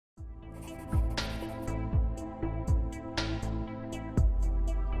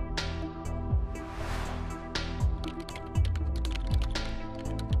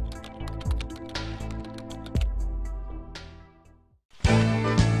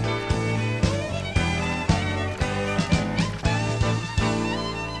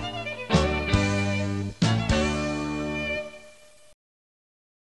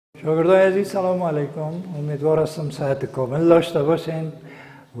شاگردای عزیز سلام علیکم. امیدوار هستم صحت کامل داشته باشین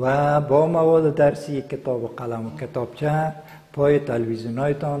و با مواد درسی کتاب و قلم و کتابچه پای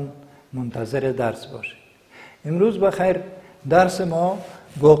تلویزیونایتان منتظر درس باشید. امروز بخیر درس ما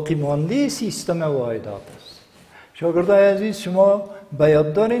باقی مانده سیستم واحدات است. شاگردای عزیز شما به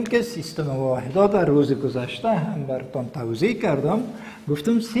یاد دارین که سیستم واحدات در روز گذشته هم براتون توضیح کردم.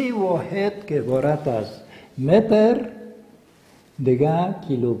 گفتم 3 واحد که عبارت از متر، دیگه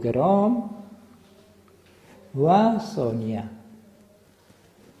کیلوگرم و ثانیه.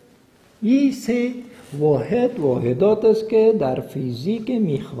 این 3 واحدات است که در فیزیک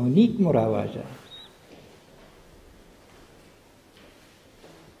مکانیک مروج است.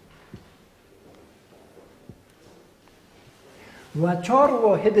 و 4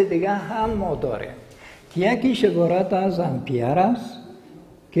 واحد دیگه هم ما داریم که یکیش عبارت از امپیر است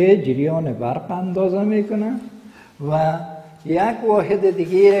که جریان برق اندازه میکنه و یک واحد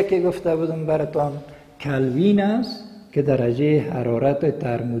دیگه که گفته بودم براتون کلوین است که درجه حرارت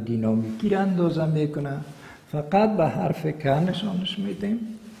ترمودینامیکی را اندازه میکنه. فقط به حرف ک نشانش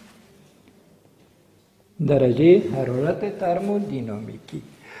میدیم، درجه حرارت ترمودینامیکی.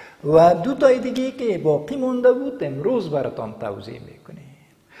 و 2 تای دیگه که باقی مونده بود امروز براتون توضیح میکنیم.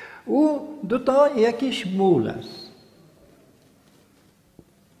 او 2 تا یکیش مول است،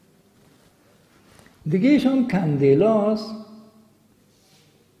 دیگهش هم کندیلا است.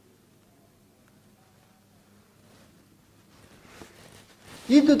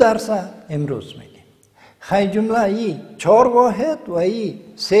 این 2 درس امروز میدیم. خیلی جمله ای 4 واحد و ای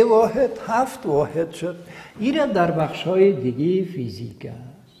 3 واحد 7 واحد شد. این در بخش های دیگه فیزیک است،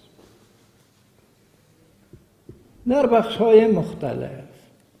 در بخش های مختلف.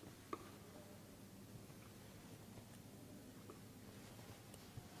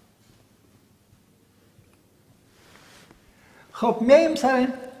 خب میایم سر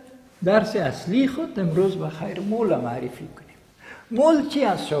درس اصلی خود. امروز بخیر مول معرفی کنیم. مول چی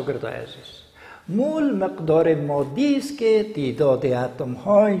است شاگردای عزیز؟ مول مقدار مادی است که تعداد اتم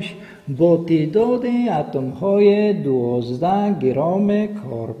هایش با تعداد اتم های 12 گرم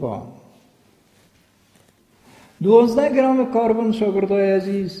کربن. 12 گرم کربن شاگردای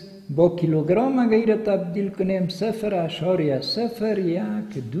عزیز با کیلوگرم اگر تبدیل کنیم 0.012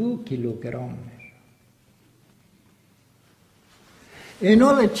 کیلوگرم میشه. این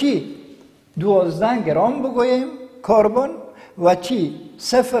حال چی 12 گرم بگوییم کربن و چی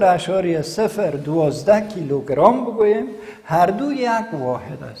 0.012 کیلوگرم بگوییم، هر دو یک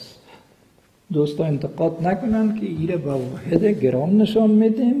واحد است. دوستا انتقاد نکنن که ایره با واحد گرم نشان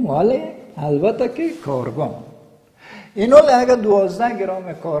میدیم، ولی البته که کربن. این حال اگر 12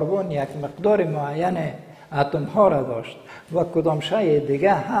 گرم کربن یک مقدار معین اتم ها را داشت و کدام شای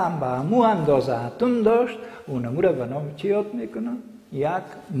دیگه هم به همو اندازه اتم داشت، اونمو را به نام چی یاد میکنن؟ یک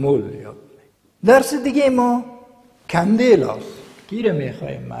مول یاد میکنن. درس دیگه ما کندیلا است که ایره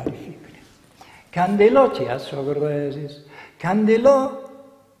میخوایم معرفی کنیم. کندیلا چی است شاگردای عزیز؟ کندیلا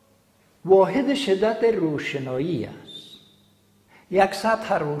واحد شدت روشنایی است. یک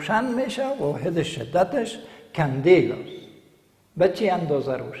سطح روشن میشه، واحد شدتش کندیلا است. به چی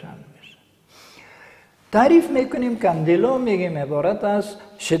اندازه روشن میشه؟ تعریف میکنیم کندیلا میگیم عبارت از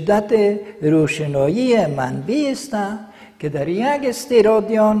شدت روشنایی منبع است که در یک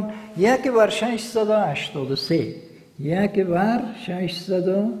استرادیان 1/683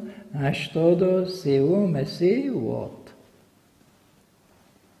 1/683 وات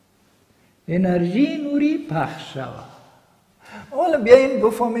انرژی نوری پخش شود. حالا بیاییم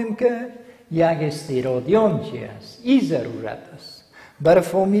بفهمیم که یک استرادیان چی است. این ضرورت است. برای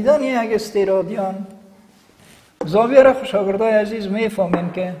فهمیدن یک استرادیان زاویه را شاگردای عزیز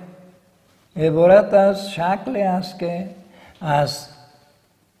میفهمیم که عبارت از شکلی است که از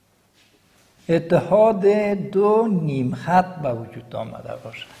اتحاد 2 نیم خط به وجود آمده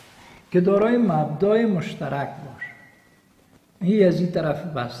باشد که دارای مبدای مشترک باشد. این از این طرف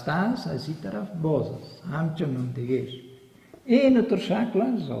بسته است، از این طرف باز است، همچنان دیگهش. این طور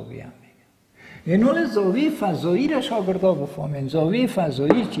شکل زاویه میگه. این حال زاویه فضایی را شاگردا بفهمین. زاویه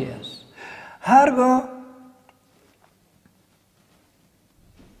فضایی چی است؟ هرگاه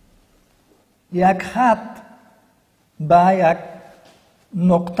یک خط به یک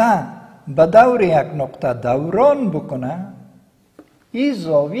نقطه به دور یک نقطه دوران بکنه، این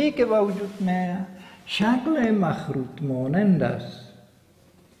زاویه که به وجود میاد شکل مخروط مانند است.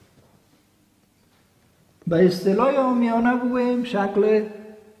 به اصطلاح عامیانه بگوییم شکل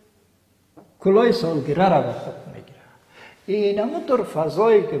کلاه سالگیره را به خود میگیره. این همونطور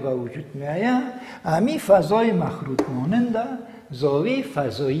فضایی که به وجود میاد همین فضای مخروط مانند زاویه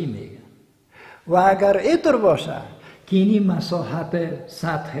فضایی میگه. و اگر اینطور باشه که این مساحت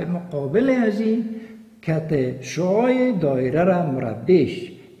سطح مقابل از این کت شعاع دایره را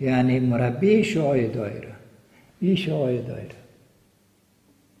مربعش، یعنی مربع شعاع دایره، این شعاع دایره.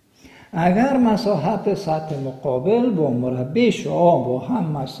 اگر مساحت سطح مقابل با مربع شعاع با هم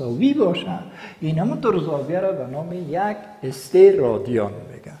مساوی باشه، این همونطور زاویه را به نام یک استرادیان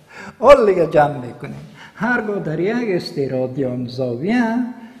میگن. حال دیگه جمع میکنیم. هرگاه در یک استرادیان زاویه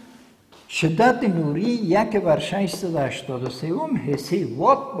شدت نوری 1/683 حصه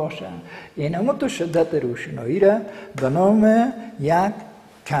وات باشه، این همونطور شدت روشنایی را به نام یک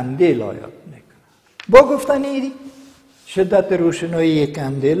کندل یاد میکنه. با گفتن شدت روشنایی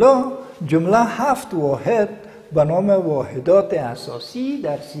کندلا جمله 7 واحد به نام واحدات اساسی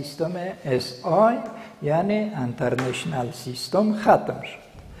در سیستم SI یعنی انترنشنال سیستم ختم شد.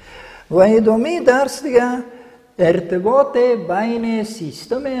 و ادامه درس دیگه ارتباط بین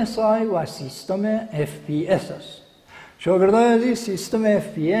سیستم SI و سیستم FPS است. شاگردان عزیز، سیستم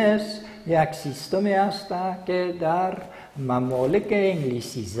FPS یک سیستمی است که در ممالک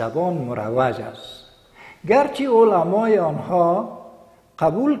انگلیسی زبان مروج است. گرچه علمای آنها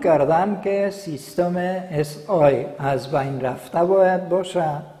قبول کردند که سیستم SI از بین رفته باید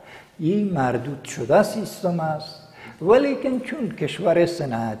باشد، این مردود شده سیستم است، ولیکن چون کشور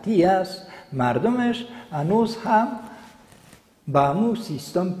صنعتی است مردمش هنوز هم به امو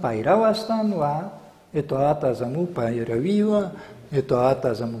سیستم پیرو هستند و اطاعت از امو پیروی و اطاعت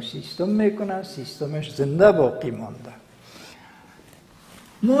از امو سیستم میکنند. سیستمش زنده باقی مانده.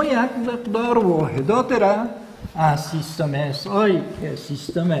 ما یک مقدار واحدات را از سیستم SI که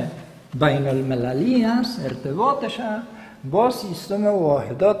سیستم بین المللی است ارتباطش با سیستم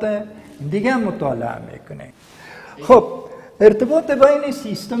واحدات دیگه مطالعه میکنیم. خب ارتباط بین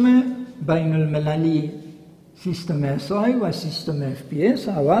سیستم بین المللی سیستم SI و سیستم FPS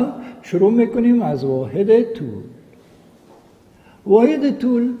اول شروع میکنیم از واحد طول. واحد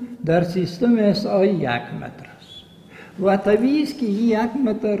طول در سیستم SI 1 متر است و طبیعی است که 1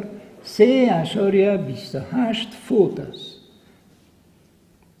 متر 3.28 فوت است.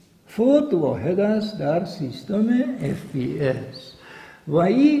 فوت واحد است در سیستم FPS و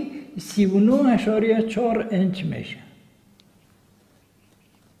این 39.4 انچ میشه.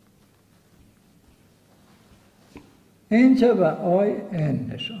 انچ و آی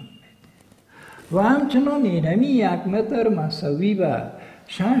ان نشان میده و همچنان اینمی 1 متر مساوی به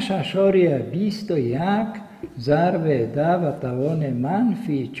 6.21 ضرب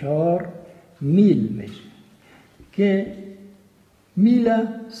 10⁻⁴ میل میشه که میل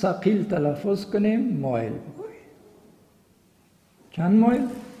ثقیل تلفظ کنیم مایل بگوییم. چند مایل؟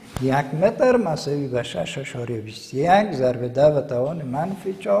 1 متر مساوی به 6.21 ضرب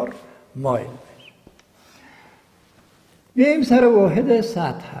 10⁻⁴ مایل میشه. بیاییم سر واحد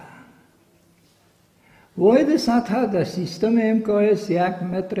سطح. واحد سطح در سیستم MKS 1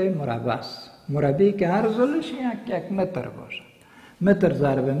 متر مربع است. مربعی که هر زلش 1 متر باشه. متر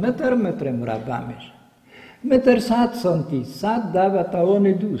ضرب متر متر مربع میشه. متر 100 سانتی 100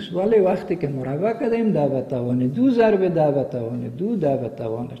 10⁻² ولی وقتی که مربع کردیم 10⁻² ضرب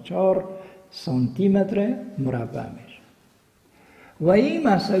 10⁻² 10⁻4 سانتی متر مربع میشه و این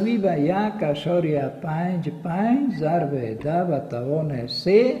مساوی به 1.55 ضرب 10⁻³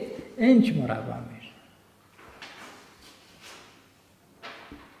 انچ مربع میشه.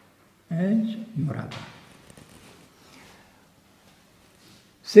 انچ مربع.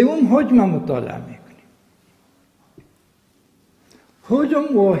 سوم حجم مطالعه میکنیم.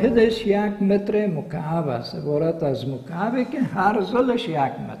 حجم واحدش 1 متر مکعب است، عبارت از مکعبی که هر زلش 1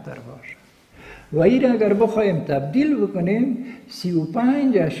 متر باشه و این را اگر بخوایم تبدیل بکنیم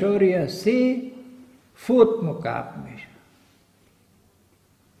 35.3 فوت مکعب میشه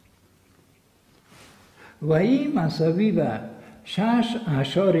و این مساوی به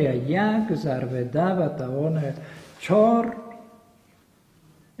 6.1 ضرب 10⁻4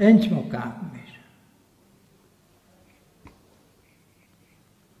 انچ مکعب میشه.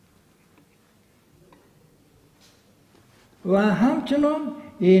 و همچنان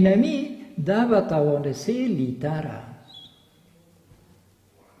اینمی 10⁻³ لیتر است.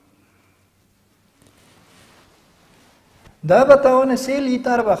 10⁻³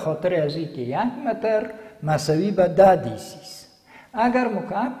 لیتر به خاطر از اینکه 1 متر مساوی به 10 دیسی است. اگر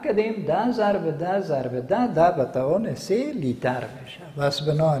مکعب کردیم 10 ضرب 10 ضرب 10 10⁻³ لیتر میشه. بس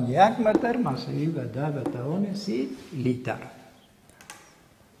بنابراین 1 متر مساوی به 10⁻³ لیتر.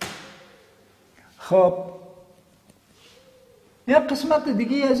 خب یک قسمت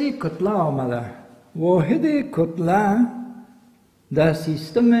دیگه از این کتله آمده. واحد کتله در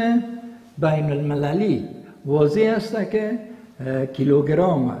سیستم بین المللی واضح است که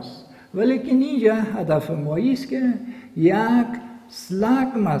کیلوگرم است، ولیکن اینجا هدف ما است که یک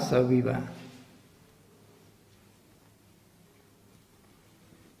سلک مساوی به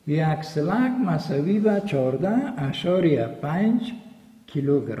یک سلک مساوی به 14.5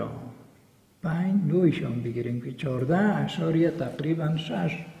 کیلوگرم. 5 نویشان بگیریم که 14 تقریبا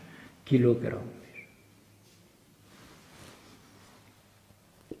 6 کیلوگرم میشه.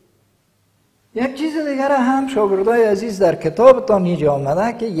 یک چیز دیگر هم شاگردای عزیز در کتابتان اینجا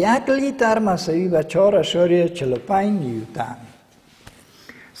آمده که 1 لیتر مساوی به 4.45 نیوتن.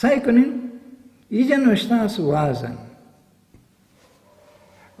 سعی کنین اینجا نوشته است وزن.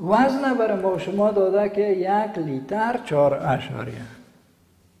 وزن برای ما شما داده که 1 لیتر 4.45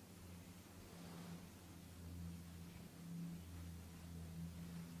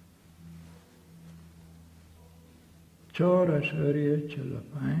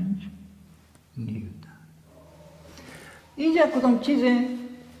 نیوتن. اینجا کدام چیز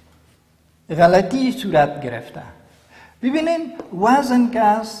غلطی صورت گرفته. ببینین وزن که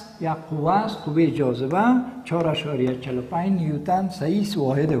است یک قوه است، قوه جاذبه 4.45 نیوتن صحیح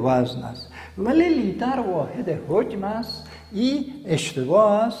واحد وزن است، ولی لیتر واحد حجم است. این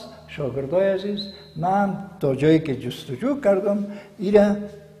اشتباه است شاگردای عزیز. من تا جایی که جستجو کردم این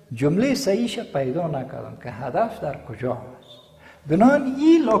جمله صحیحش پیدا نکردم که هدف در کجا است. بنابراین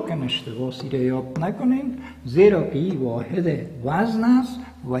این لکن اشتباه را یاد نکنیم، زیرا که این واحد وزن است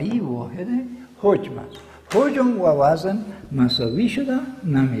و این واحد حجم است. حجم و وزن مساوی شده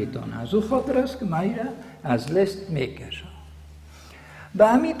نمیتونه. از او خاطر است که ما را از لیست میکشم. به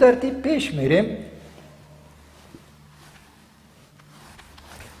همین ترتیب پیش میریم.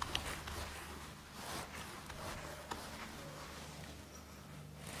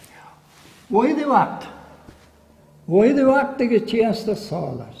 واحد وقت. واحد وقت دیگه چی است؟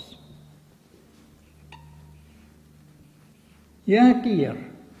 سال است. یک ایر.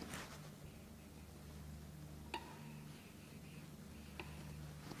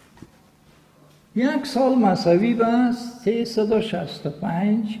 یک سال مساوی به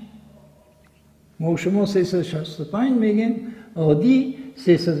 365. ما شما 365 میگیم، عادی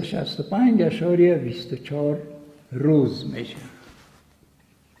 365.24 روز میشه.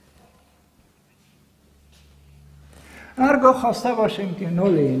 هرگاه خواسته باشیم که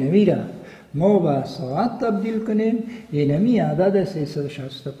نول اینمی را ما به ساعت تبدیل کنیم، اینمی عدد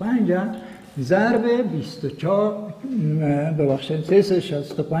 365 ضرب 24 ببخشید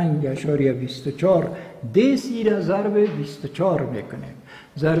 365.24 دیسی را ضرب 24 میکنیم.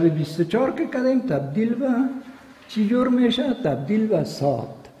 ضرب 24 که کردیم تبدیل به چی جور میشه؟ تبدیل به ساعت.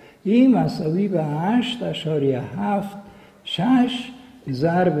 این مساوی به 8.76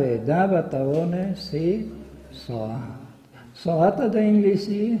 ضرب 10 به توان 3 ساعت. ساعت در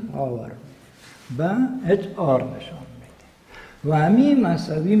انگلیسی هاور به HR نشان میده و همین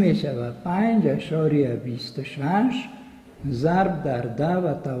مساوی میشه به 5.26 ضرب در 10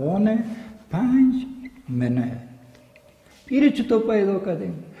 به توان 5 منت. پیره چطور پیدا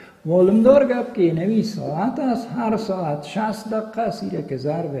کردیم؟ معلومدار گفت که اینمی ساعت است، هر ساعت 60 دقیقه است، ایره که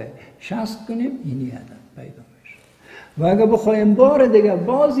ضرب 60 کنیم اینی عدد پیدا میشه. و اگر بخوایم بار دیگه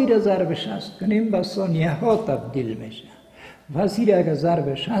بازی را ضرب 60 کنیم به ثانیه ها تبدیل میشه. پس ایره اگر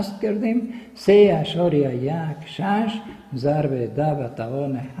ضرب 60 کردیم 3.16 ضرب 10 به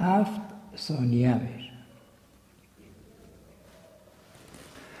توان 7 ثانیه میشه.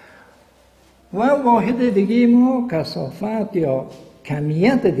 و واحد دیگه ما کثافت یا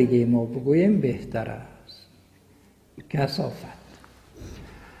کمیت دیگه ما بگوییم بهتر است.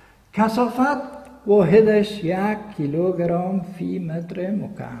 کثافت واحدش 1 کیلوگرم فی متر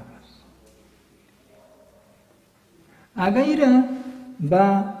مکعب است. اگر ایره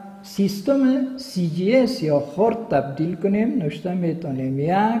به سیستم CGS یا خورد تبدیل کنیم نوشته میتونیم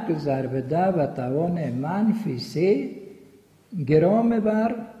 1 ضرب 10 به توان منفی 3 گرم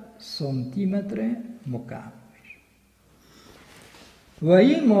بر سانتی متر مکعب میشه و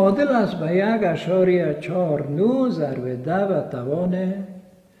این معادل است به 1.49 ضرب 10 به توان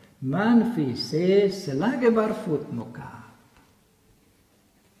منفی 3 سلگ بر فوت مکعب.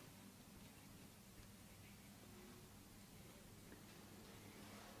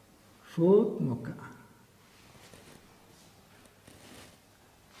 فوت مکعب.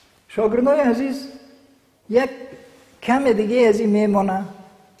 شاگردای عزیز یک کم دیگه از این میمونه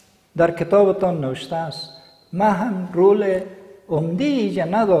در کتابتان نوشته است. من هم رول عمده اینجا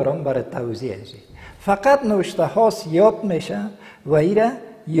ندارم برای توضیح ازی، فقط نوشته هاست یاد میشه و ایره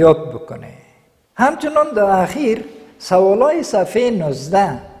یاد بکنه. همچنان در اخیر سوالای صفحه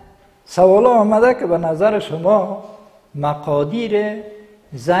 19 سوالا آمده که به نظر شما مقادیر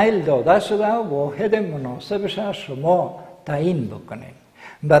ذیل داده شده و واحد مناسبش شما تعیین بکنید.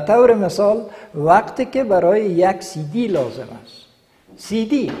 به طور مثال وقتی که برای یک CD لازم است،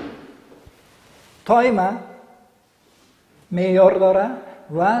 CD تایم معیار داره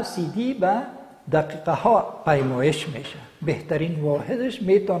و CD به دقیقه ها پیمایش میشه. بهترین واحدش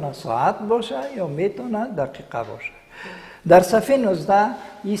میتونه ساعت باشه یا میتونه دقیقه باشه. در صفحه 19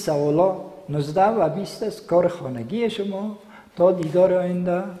 این سوالا 19 و 20 از کار خانگی شما. تا دیدار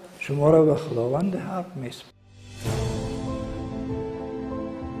آینده شما را به خداوند حق میسپارم.